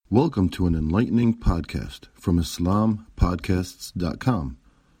Welcome to an enlightening podcast from IslamPodcasts.com.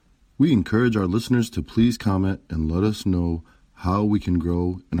 We encourage our listeners to please comment and let us know how we can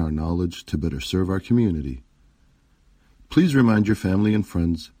grow in our knowledge to better serve our community. Please remind your family and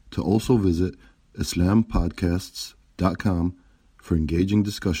friends to also visit IslamPodcasts.com for engaging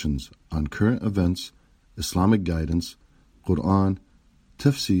discussions on current events, Islamic guidance, Quran,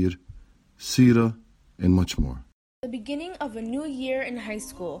 tafsir, seerah, and much more. The beginning of a new year in high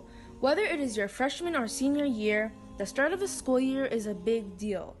school. Whether it is your freshman or senior year, the start of a school year is a big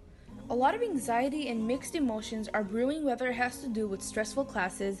deal. A lot of anxiety and mixed emotions are brewing, whether it has to do with stressful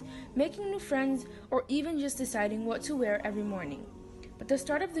classes, making new friends, or even just deciding what to wear every morning. But the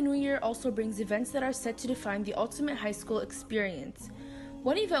start of the new year also brings events that are set to define the ultimate high school experience.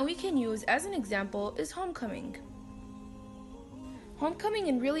 One event we can use as an example is homecoming. Homecoming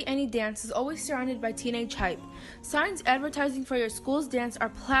and really any dance is always surrounded by teenage hype. Signs advertising for your school's dance are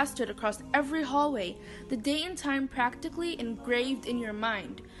plastered across every hallway, the date and time practically engraved in your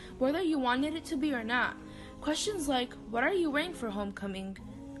mind, whether you wanted it to be or not. Questions like, what are you wearing for homecoming?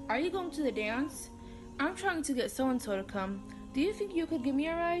 Are you going to the dance? I'm trying to get so-and-so to come. Do you think you could give me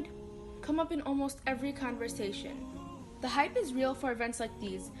a ride? Come up in almost every conversation. The hype is real for events like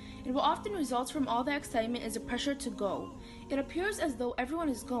these, and what often results from all the excitement is a pressure to go. It appears as though everyone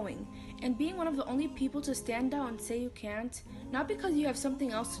is going, and being one of the only people to stand out and say you can't, not because you have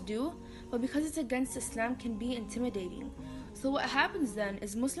something else to do, but because it's against Islam, can be intimidating. So what happens then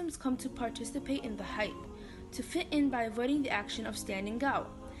is Muslims come to participate in the hype, to fit in by avoiding the action of standing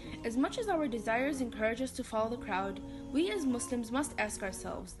out. As much as our desires encourage us to follow the crowd, we as Muslims must ask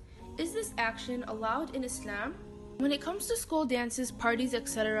ourselves, is this action allowed in Islam? When it comes to school dances, parties,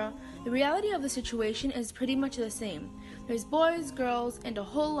 etc., the reality of the situation is pretty much the same. There's boys, girls, and a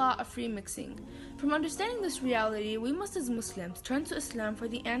whole lot of free mixing. From understanding this reality, we must as Muslims turn to Islam for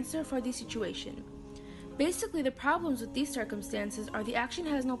the answer for the situation. Basically, the problems with these circumstances are the action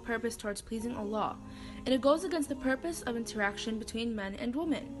has no purpose towards pleasing Allah, and it goes against the purpose of interaction between men and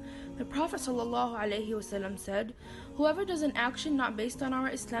women. The Prophet ﷺ said, whoever does an action not based on our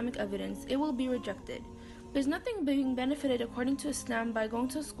Islamic evidence, it will be rejected. There's nothing being benefited according to Islam by going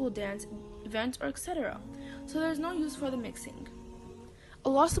to a school dance, event, or etc. So there's no use for the mixing.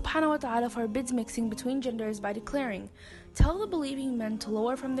 Allah subhanahu wa ta'ala forbids mixing between genders by declaring, tell the believing men to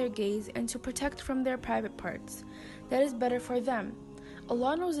lower from their gaze and to protect from their private parts. That is better for them.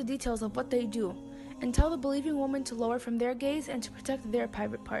 Allah knows the details of what they do. And tell the believing women to lower from their gaze and to protect their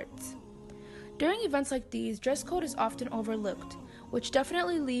private parts. During events like these, dress code is often overlooked, which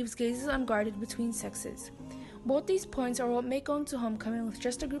definitely leaves gazes unguarded between sexes. Both these points are what make going to homecoming with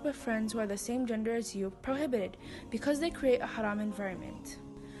just a group of friends who are the same gender as you prohibited, because they create a haram environment.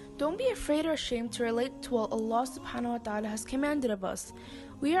 Don't be afraid or ashamed to relate to what Allah subhanahu wa ta'ala has commanded of us.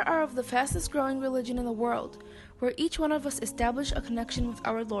 We are of the fastest growing religion in the world, where each one of us establish a connection with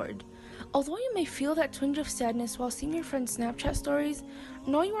our Lord. Although you may feel that twinge of sadness while seeing your friends' Snapchat stories,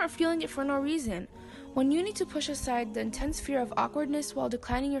 know you aren't feeling it for no reason. When you need to push aside the intense fear of awkwardness while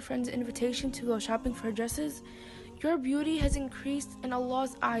declining your friend's invitation to go shopping for dresses, your beauty has increased in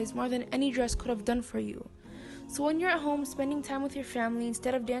Allah's eyes more than any dress could have done for you. So when you're at home spending time with your family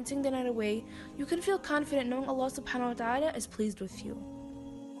instead of dancing the night away, you can feel confident knowing Allah subhanahu wa ta'ala is pleased with you.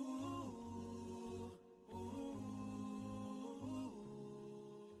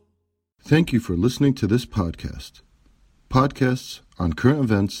 Thank you for listening to this podcast. Podcasts on current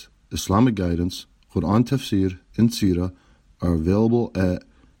events, Islamic guidance, Quran tafsir, and seerah are available at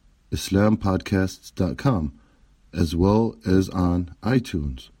IslamPodcasts.com as well as on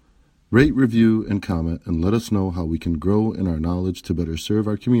iTunes. Rate, review, and comment, and let us know how we can grow in our knowledge to better serve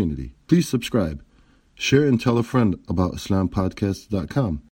our community. Please subscribe, share, and tell a friend about IslamPodcasts.com.